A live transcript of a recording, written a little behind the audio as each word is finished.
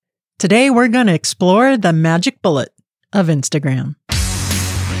Today, we're going to explore the magic bullet of Instagram.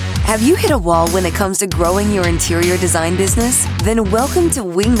 Have you hit a wall when it comes to growing your interior design business? Then welcome to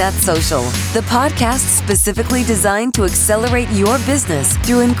Wingnut Social, the podcast specifically designed to accelerate your business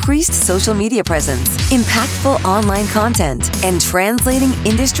through increased social media presence, impactful online content, and translating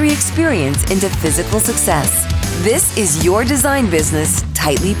industry experience into physical success. This is your design business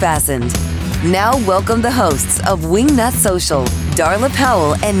tightly fastened. Now welcome the hosts of Wingnut Social, Darla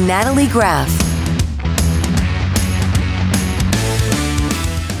Powell and Natalie Graff.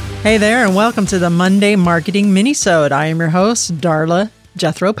 Hey there, and welcome to the Monday Marketing Minisode. I am your host, Darla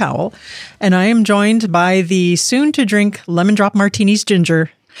Jethro Powell, and I am joined by the soon-to-drink Lemon Drop Martinis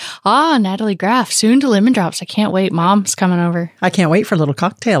Ginger. Natalie Graff, soon to Lemon Drops. I can't wait. Mom's coming over. I can't wait for a little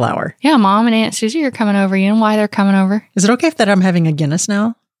cocktail hour. Yeah, Mom and Aunt Susie are coming over. You know why they're coming over? Is it okay if that I'm having a Guinness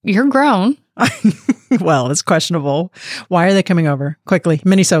now? You're grown. Well, it's questionable. Why are they coming over? Quickly,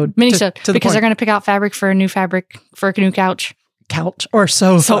 Minisode. To because they're going to pick out fabric for a new couch. Couch or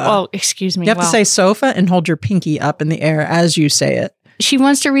sofa. Excuse me. You have to say sofa and hold your pinky up in the air as you say it. She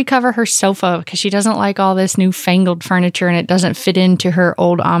wants to recover her sofa because she doesn't like all this newfangled furniture and it doesn't fit into her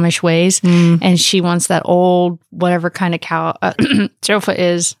old Amish ways. And she wants that old, whatever kind of sofa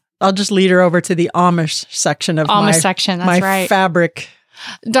is. I'll just lead her over to the Amish section of my fabric.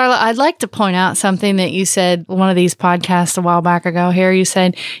 Darla, I'd like to point out something that you said one of these podcasts a while back ago. Here you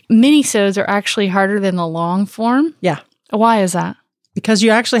said minisodes are actually harder than the long form. Yeah. Why is that? Because you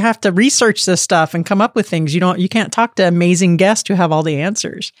actually have to research this stuff and come up with things. You can't talk to amazing guests who have all the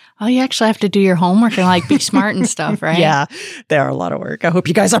answers. Oh, you actually have to do your homework and be smart and stuff, right? Yeah, they are a lot of work. I hope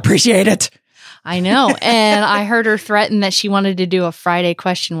you guys appreciate it. I know. And I heard her threaten that she wanted to do a Friday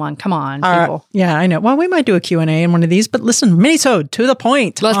question one. Come on, people. Yeah, I know. Well, we might do a Q&A in one of these, but listen, minisode, to the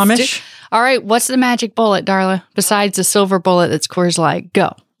point, Amish. All right, what's the magic bullet, Darla? Besides the silver bullet that's Coors Light.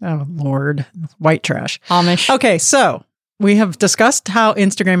 Go. Oh, Lord. White trash. Amish. Okay, so we have discussed how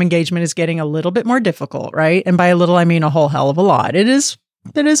Instagram engagement is getting a little bit more difficult, right? And by a little, I mean a whole hell of a lot. It is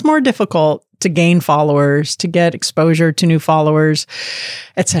more difficult to gain followers, to get exposure to new followers,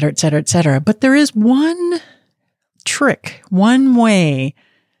 et cetera, et cetera, et cetera. But there is one trick, one way,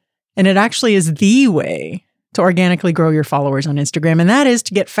 and it actually is the way to organically grow your followers on Instagram, and that is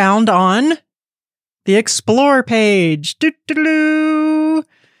to get found on the Explore page. Doo-doo-doo.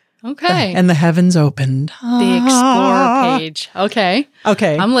 Okay. And the heavens opened. The Explore page. Okay.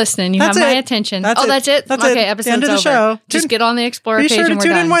 I'm listening. You have my attention. That's it. That's okay, episode's end of the over. show. Just get on the Explore page and we're done. Be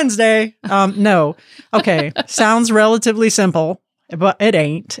sure to tune in Wednesday. No. Okay. Sounds relatively simple, but it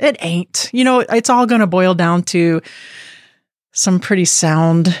ain't. It ain't. It's all going to boil down to some pretty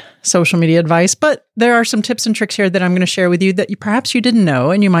sound social media advice, but there are some tips and tricks here that I'm going to share with you that perhaps you didn't know,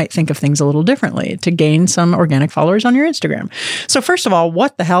 and you might think of things a little differently to gain some organic followers on your Instagram. So first of all,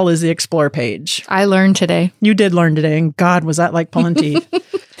 what the hell is the Explore page? I learned today. You did learn today, and God, was that like pulling teeth.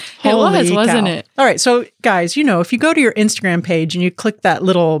 It was, wasn't it? All right, so guys, if you go to your Instagram page and you click that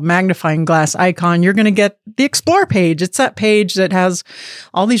little magnifying glass icon, you're going to get the Explore page. It's that page that has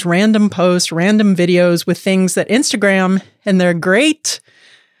all these random posts, random videos with things that Instagram, and their great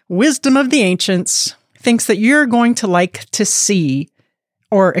wisdom of the ancients, thinks that you're going to like to see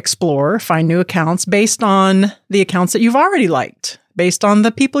or explore, find new accounts based on the accounts that you've already liked, based on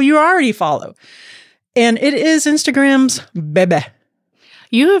the people you already follow. And it is Instagram's bebe.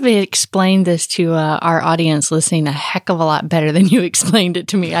 You have explained this to our audience listening a heck of a lot better than you explained it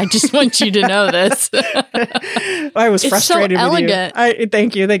to me. I just want you to know this. I was frustrated so with elegant. you.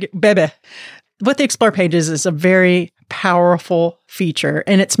 Thank you. Bebe. What the Explore page is a very powerful feature,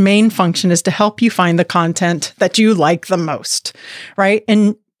 and its main function is to help you find the content that you like the most, right?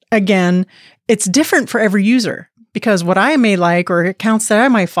 And again, it's different for every user, because what I may like or accounts that I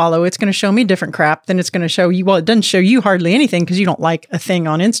might follow, it's going to show me different crap than it's going to show you. Well, it doesn't show you hardly anything because you don't like a thing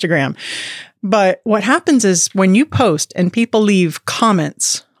on Instagram. But what happens is when you post and people leave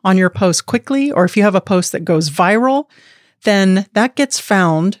comments on your post quickly, or if you have a post that goes viral, then that gets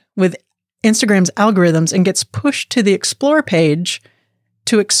found with Instagram's algorithms and gets pushed to the Explore page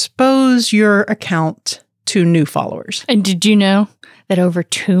to expose your account to new followers. And did you know that over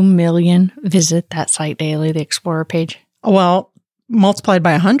 2 million visit that site daily, the Explorer page? Well, multiplied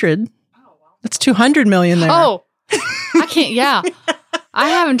by 100, that's 200 million there. Oh, I can't, yeah. I'm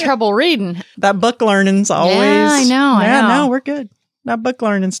having trouble reading. That book learning's always. Yeah, I know. No, we're good. That book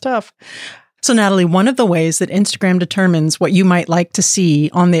learning stuff. So, Natalie, one of the ways that Instagram determines what you might like to see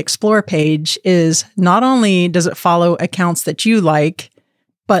on the Explore page is not only does it follow accounts that you like,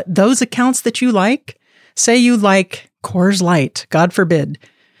 but those accounts that you like, say you like Coors Light, God forbid,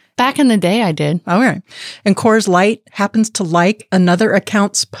 Back in the day, I did. Okay. And Coors Light happens to like another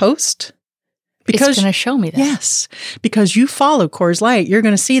account's post. Because it's going to show me that. Yes. Because you follow Coors Light, you're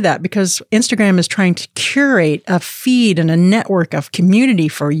going to see that because Instagram is trying to curate a feed and a network of community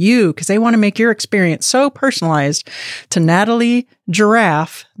for you because they want to make your experience so personalized to Natalie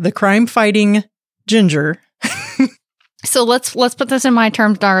Giraffe, the crime-fighting ginger. So let's put this in my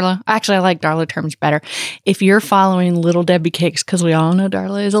terms, Darla. Actually, I like Darla terms better. If you're following Little Debbie Cakes, because we all know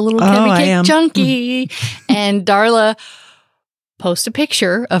Darla is a Little Debbie Cake junkie, and Darla post a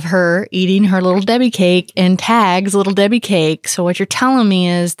picture of her eating her Little Debbie cake and tags Little Debbie Cake. So what you're telling me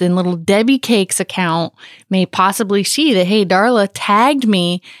is then Little Debbie Cake's account may possibly see that, hey, Darla tagged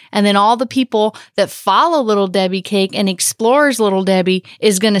me. And then all the people that follow Little Debbie Cake and explores Little Debbie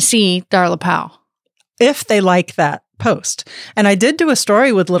is going to see Darla Powell. If they like that post. And I did do a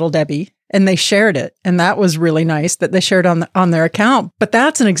story with Little Debbie and they shared it. And that was really nice that they shared on their account. But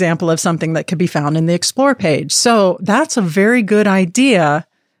that's an example of something that could be found in the Explore page. So that's a very good idea.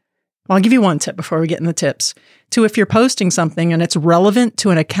 Well, I'll give you one tip before we get in the tips. If you're posting something and it's relevant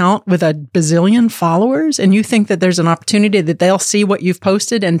to an account with a bazillion followers and you think that there's an opportunity that they'll see what you've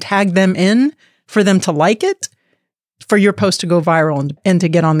posted and tag them in for them to like it, for your post to go viral and to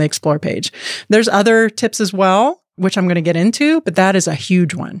get on the Explore page. There's other tips as well, which I'm going to get into, but that is a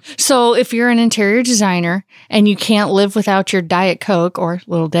huge one. So if you're an interior designer and you can't live without your Diet Coke or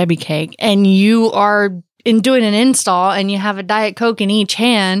Little Debbie Cake, and you are doing an install and you have a Diet Coke in each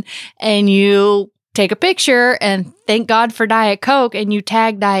hand and you take a picture and thank God for Diet Coke and you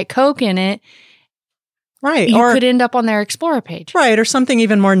tag Diet Coke in it, right? You could end up on their Explorer page. Right. Or something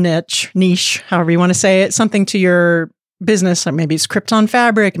even more niche, however you want to say it, something to your business. Maybe it's Krypton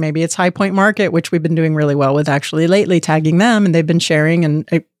Fabric, maybe it's High Point Market, which we've been doing really well with actually lately, tagging them, and they've been sharing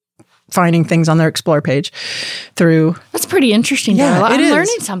and finding things on their Explore page through. That's pretty interesting. Yeah, I'm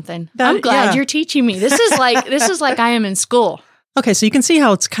learning something. I'm glad you're teaching me. This is like I am in school. Okay, so you can see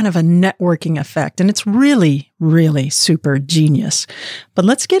how it's kind of a networking effect, and it's really, really super genius. But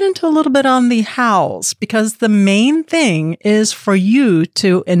let's get into a little bit on the hows, because the main thing is for you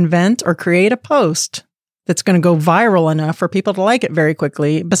to invent or create a post that's going to go viral enough for people to like it very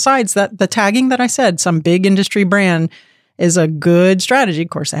quickly. Besides that, the tagging that I said, some big industry brand is a good strategy. Of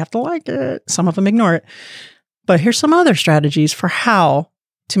course, they have to like it. Some of them ignore it. But here's some other strategies for how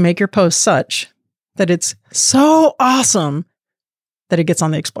to make your post such that it's so awesome that it gets on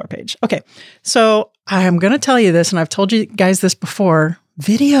the Explore page. Okay, so I'm going to tell you this, and I've told you guys this before.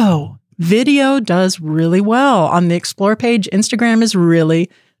 Video does really well on the Explore page. Instagram is really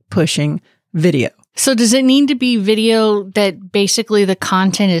pushing video. So does it need to be video that basically the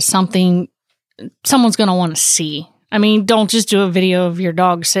content is something someone's going to want to see? I mean, don't just do a video of your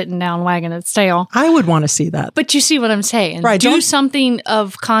dog sitting down wagging its tail. I would want to see that. But you see what I'm saying. Right. Do something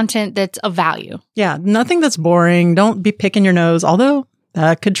of content that's of value. Yeah. Nothing that's boring. Don't be picking your nose, although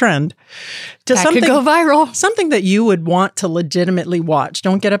that could trend. That could go viral. Something that you would want to legitimately watch.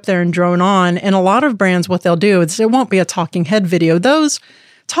 Don't get up there and drone on. And a lot of brands, what they'll do is it won't be a talking head video. Those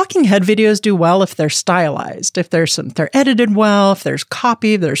talking head videos do well if they're stylized, if they're edited well, if there's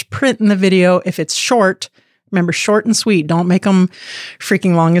copy, there's print in the video, if it's short. Remember, short and sweet. Don't make them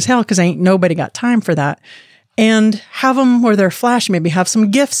freaking long as hell because ain't nobody got time for that. And have them where they're flash. Maybe have some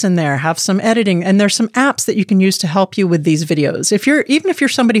GIFs in there, have some editing. And there's some apps that you can use to help you with these videos. Even if you're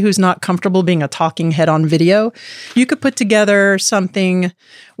somebody who's not comfortable being a talking head on video, you could put together something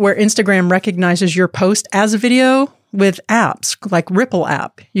where Instagram recognizes your post as a video with apps like Ripple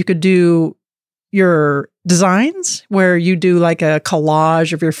app. You could do your designs where you do like a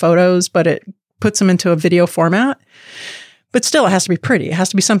collage of your photos, but it puts them into a video format. But still, it has to be pretty. It has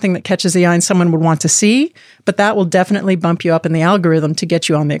to be something that catches the eye and someone would want to see. But that will definitely bump you up in the algorithm to get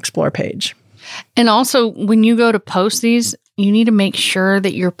you on the Explore page. And also, when you go to post these, you need to make sure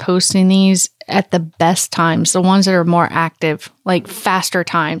that you're posting these at the best times, the ones that are more active, like faster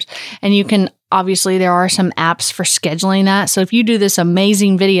times. And you can, obviously, there are some apps for scheduling that. So if you do this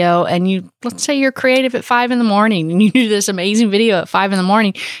amazing video and let's say you're creative at 5 a.m. and you do this amazing video at 5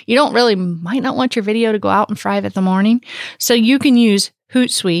 a.m, you might not want your video to go out in 5 a.m. So you can use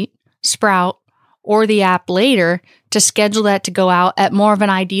Hootsuite, Sprout, or the app later to schedule that to go out at more of an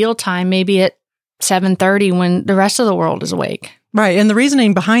ideal time, maybe at 7:30 when the rest of the world is awake. Right. And the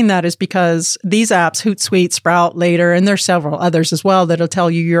reasoning behind that is because these apps, Hootsuite, Sprout, Later, and there's several others as well that'll tell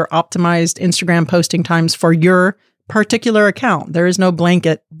you your optimized Instagram posting times for your particular account. There is no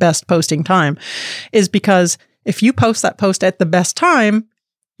blanket best posting time, is because if you post that post at the best time,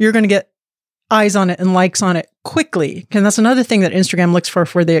 you're going to get eyes on it and likes on it quickly. And that's another thing that Instagram looks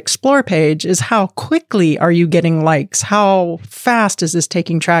for the Explore page is how quickly are you getting likes? How fast is this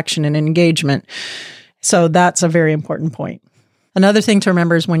taking traction and engagement? So that's a very important point. Another thing to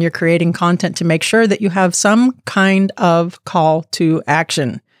remember is when you're creating content to make sure that you have some kind of call to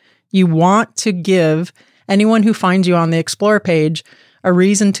action. You want to give anyone who finds you on the Explore page a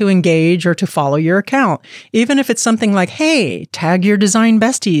reason to engage or to follow your account. Even if it's something like, hey, tag your design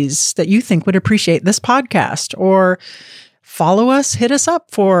besties that you think would appreciate this podcast, or follow us, hit us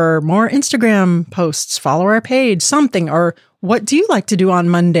up for more Instagram posts, follow our page, something, or what do you like to do on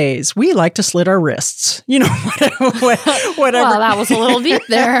Mondays? We like to slit our wrists. You know, whatever. Well, that was a little deep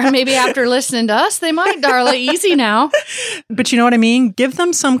there. Maybe after listening to us, they might, Darla, easy now. But you know what I mean? Give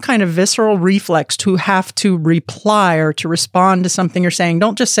them some kind of visceral reflex to have to reply or to respond to something you're saying.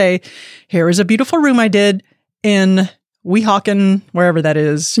 Don't just say, here is a beautiful room I did in Weehawken, wherever that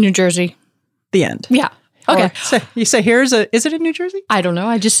is. New Jersey. The end. Yeah. Okay. You say, is it in New Jersey? I don't know.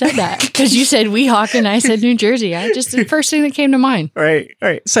 I just said that because you said Weehawken and I said New Jersey. The first thing that came to mind. Right.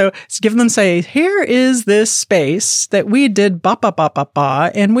 So give them, say, here is this space that we did ba ba ba ba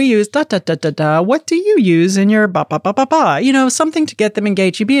ba, and we used da da da da da. What do you use in your ba ba ba ba ba? You know, something to get them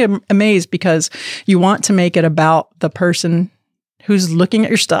engaged. You'd be amazed because you want to make it about the person who's looking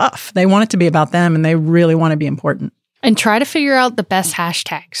at your stuff. They want it to be about them, and they really want to be important. And try to figure out the best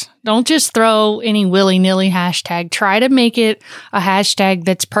hashtags. Don't just throw any willy-nilly hashtag. Try to make it a hashtag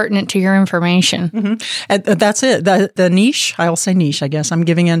that's pertinent to your information. Mm-hmm. And that's it. The niche, I'll say niche, I guess. I'm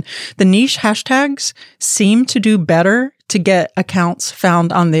giving in. The niche hashtags seem to do better to get accounts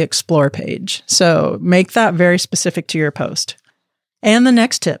found on the Explore page. So make that very specific to your post. And the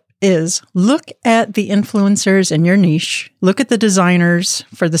next tip is look at the influencers in your niche. Look at the designers,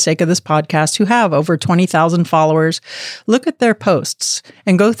 for the sake of this podcast, who have over 20,000 followers. Look at their posts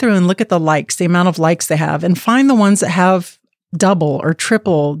and go through and look at the likes, the amount of likes they have, and find the ones that have double or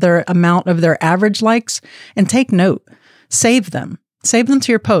triple their amount of their average likes and take note. Save them. Save them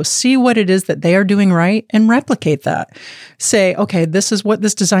to your post. See what it is that they are doing right and replicate that. Say, okay, this is what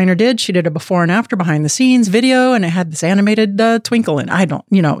this designer did. She did a before and after behind the scenes video, and it had this animated twinkle. And I don't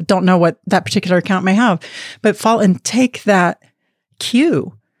know what that particular account may have, but follow and take that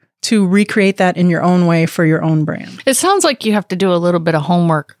cue to recreate that in your own way for your own brand. It sounds like you have to do a little bit of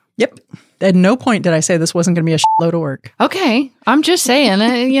homework. Yep. At no point did I say this wasn't going to be a shitload of work. Okay. I'm just saying,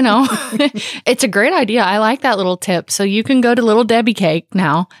 it's a great idea. I like that little tip. So you can go to Little Debbie Cake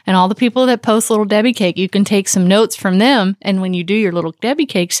now, and all the people that post Little Debbie Cake, you can take some notes from them. And when you do your Little Debbie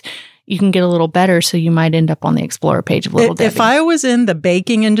Cakes, you can get a little better. So you might end up on the Explorer page of Little Debbie. If I was in the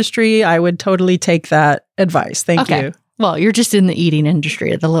baking industry, I would totally take that advice. Thank you. Well, you're just in the eating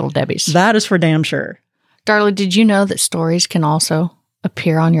industry at the Little Debbie's. That is for damn sure. Darla, did you know that stories can also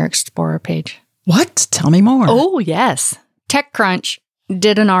appear on your Explorer page? What? Tell me more. Oh, yes. TechCrunch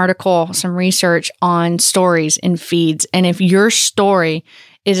did an article, some research on stories in feeds. And if your story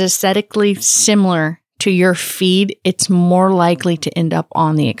is aesthetically similar to your feed, it's more likely to end up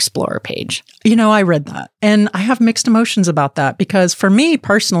on the Explorer page. I read that and I have mixed emotions about that because for me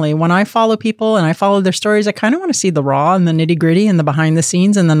personally, when I follow people and I follow their stories, I kind of want to see the raw and the nitty gritty and the behind the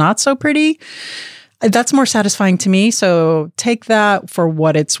scenes and the not so pretty. That's more satisfying to me. So take that for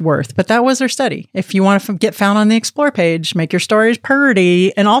what it's worth. But that was their study. If you want to get found on the Explore page, make your stories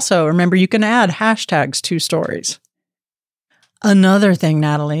pretty. And also remember, you can add hashtags to stories. Another thing,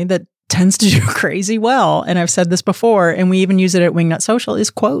 Natalie, that tends to do crazy well, and I've said this before, and we even use it at Wingnut Social, is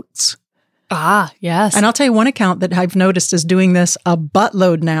quotes. Ah, yes. And I'll tell you one account that I've noticed is doing this a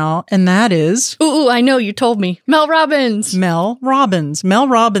buttload now, and that is... Ooh, I know, you told me. Mel Robbins. Mel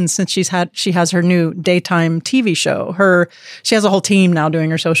Robbins, since she has her new daytime TV show, she has a whole team now doing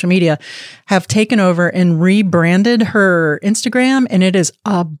her social media, have taken over and rebranded her Instagram, and it is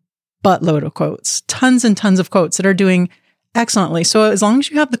a buttload of quotes. Tons and tons of quotes that are doing excellently. So as long as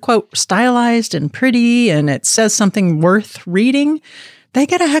you have the quote stylized and pretty, and it says something worth reading, they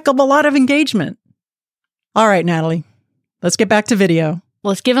get a heck of a lot of engagement. All right, Natalie, let's get back to video.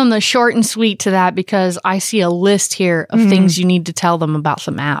 Let's give them the short and sweet to that because I see a list here of things you need to tell them about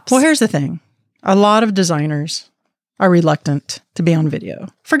some apps. Well, here's the thing. A lot of designers are reluctant to be on video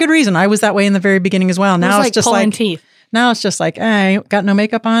for good reason. I was that way in the very beginning as well. Now it's just like teeth. Now it's just like, I got no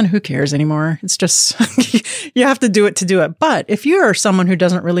makeup on. Who cares anymore? It's just, you have to do it to do it. But if you're someone who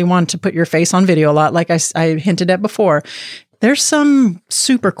doesn't really want to put your face on video a lot, like I hinted at before, There's some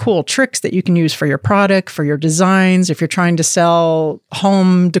super cool tricks that you can use for your product, for your designs. If you're trying to sell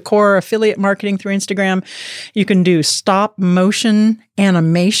home decor affiliate marketing through Instagram, you can do stop motion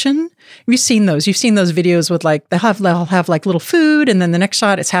animation. You've seen those. You've seen those videos with like, they'll have like little food, and then the next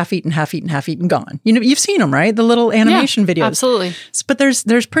shot it's half eaten, gone. You know, you've seen them, right? The little animation videos. Absolutely. But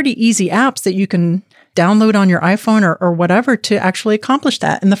there's pretty easy apps that you can download on your iPhone or whatever to actually accomplish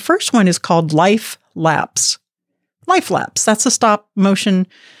that. And the first one is called Life Lapse. Life Lapse. That's a stop motion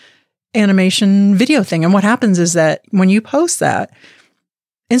animation video thing. And what happens is that when you post that,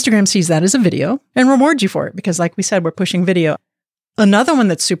 Instagram sees that as a video and rewards you for it because, like we said, we're pushing video. Another one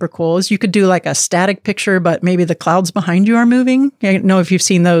that's super cool is you could do like a static picture, but maybe the clouds behind you are moving. I don't know if you've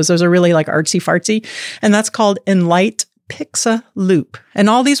seen those. Those are really like artsy fartsy. And that's called Enlight Pixaloop. And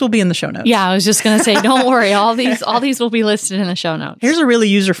all these will be in the show notes. Yeah, I was just going to say, don't worry. All these will be listed in the show notes. Here's a really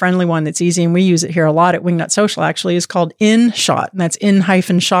user-friendly one that's easy, and we use it here a lot at Wingnut Social, actually. It's called InShot, and that's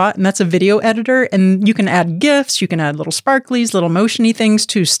in-shot, and that's a video editor, and you can add GIFs, you can add little sparklies, little motiony things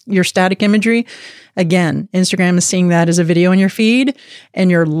to your static imagery. Again, Instagram is seeing that as a video in your feed, and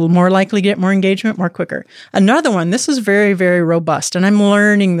you're more likely to get more engagement more quicker. Another one, this is very, very robust, and I'm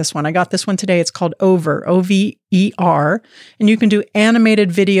learning this one. I got this one today. It's called Over, O-V-E-R, and you can do animated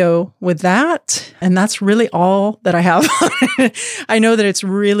video with that, and that's really all that I have. I know that it's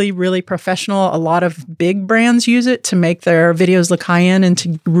really, really professional. A lot of big brands use it to make their videos look high-end and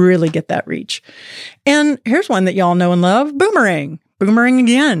to really get that reach. And here's one that y'all know and love, Boomerang. Boomerang,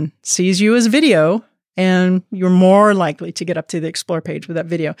 again, sees you as video, and you're more likely to get up to the Explore page with that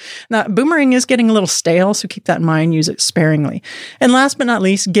video. Now, Boomerang is getting a little stale, so keep that in mind. Use it sparingly. And last but not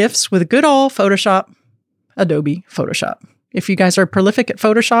least, GIFs with good old Photoshop, Adobe Photoshop. If you guys are prolific at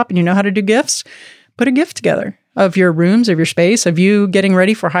Photoshop and you know how to do GIFs, put a GIF together of your rooms, of your space, of you getting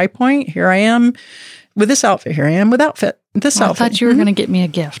ready for High Point. Here I am with this outfit. Here I am with outfit. This outfit. I thought you were going to get me a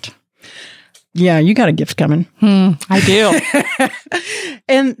gift. Yeah, you got a gift coming. I do.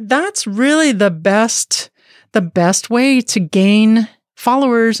 And that's really the best way to gain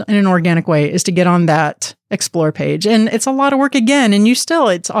followers in an organic way is to get on that Explore page. And it's a lot of work again. And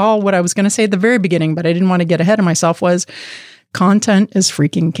it's all what I was going to say at the very beginning, but I didn't want to get ahead of myself, was content is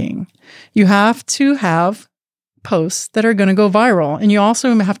freaking king. You have to have posts that are going to go viral. And you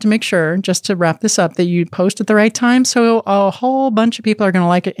also have to make sure, just to wrap this up, that you post at the right time. So a whole bunch of people are going to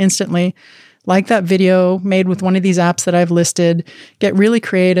like it instantly. Like that video made with one of these apps that I've listed. Get really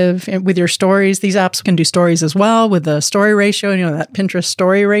creative with your stories. These apps can do stories as well with the story ratio, that Pinterest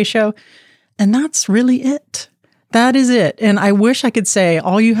story ratio. And that's really it. That is it. And I wish I could say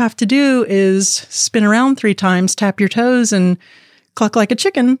all you have to do is spin around 3 times, tap your toes, and cluck like a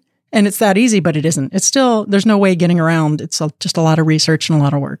chicken. And it's that easy, but it isn't. It's still, there's no way getting around. It's just a lot of research and a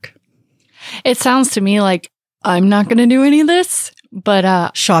lot of work. It sounds to me like I'm not going to do any of this,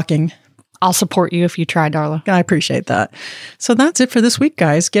 but shocking. I'll support you if you try, Darla. I appreciate that. So that's it for this week,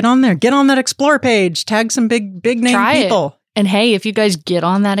 guys. Get on there. Get on that Explore page. Tag some big name people. And hey, if you guys get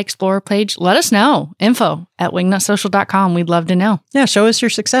on that Explorer page, let us know. info@wingnutsocial.com. We'd love to know. Yeah, show us your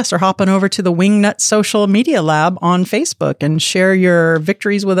success, or hop on over to the Wingnut Social Media Lab on Facebook and share your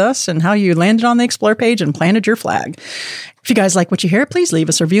victories with us and how you landed on the Explore page and planted your flag. If you guys like what you hear, please leave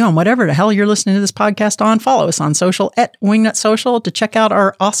us a review on whatever the hell you're listening to this podcast on. Follow us on social @Wingnut Social to check out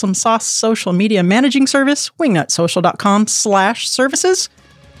our awesome sauce social media managing service, wingnutsocial.com/services.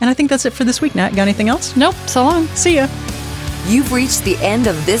 And I think that's it for this week, Nat. Got anything else? Nope. So long. See ya. You've reached the end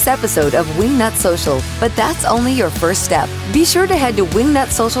of this episode of Wingnut Social, but that's only your first step. Be sure to head to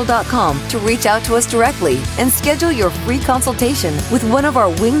wingnutsocial.com to reach out to us directly and schedule your free consultation with one of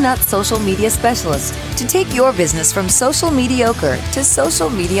our Wingnut Social Media specialists to take your business from social mediocre to social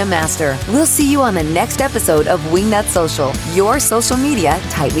media master. We'll see you on the next episode of Wingnut Social, your social media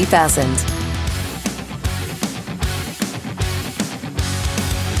tightly fastened.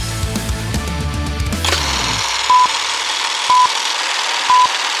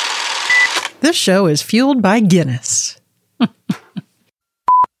 This show is fueled by Guinness. The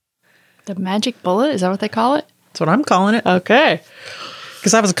magic bullet? Is that what they call it? That's what I'm calling it. Okay.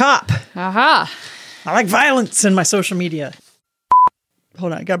 Because I was a cop. Aha. I like violence in my social media.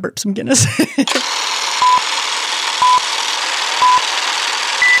 Hold on, I gotta burp some Guinness.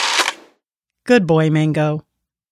 Good boy, Mango.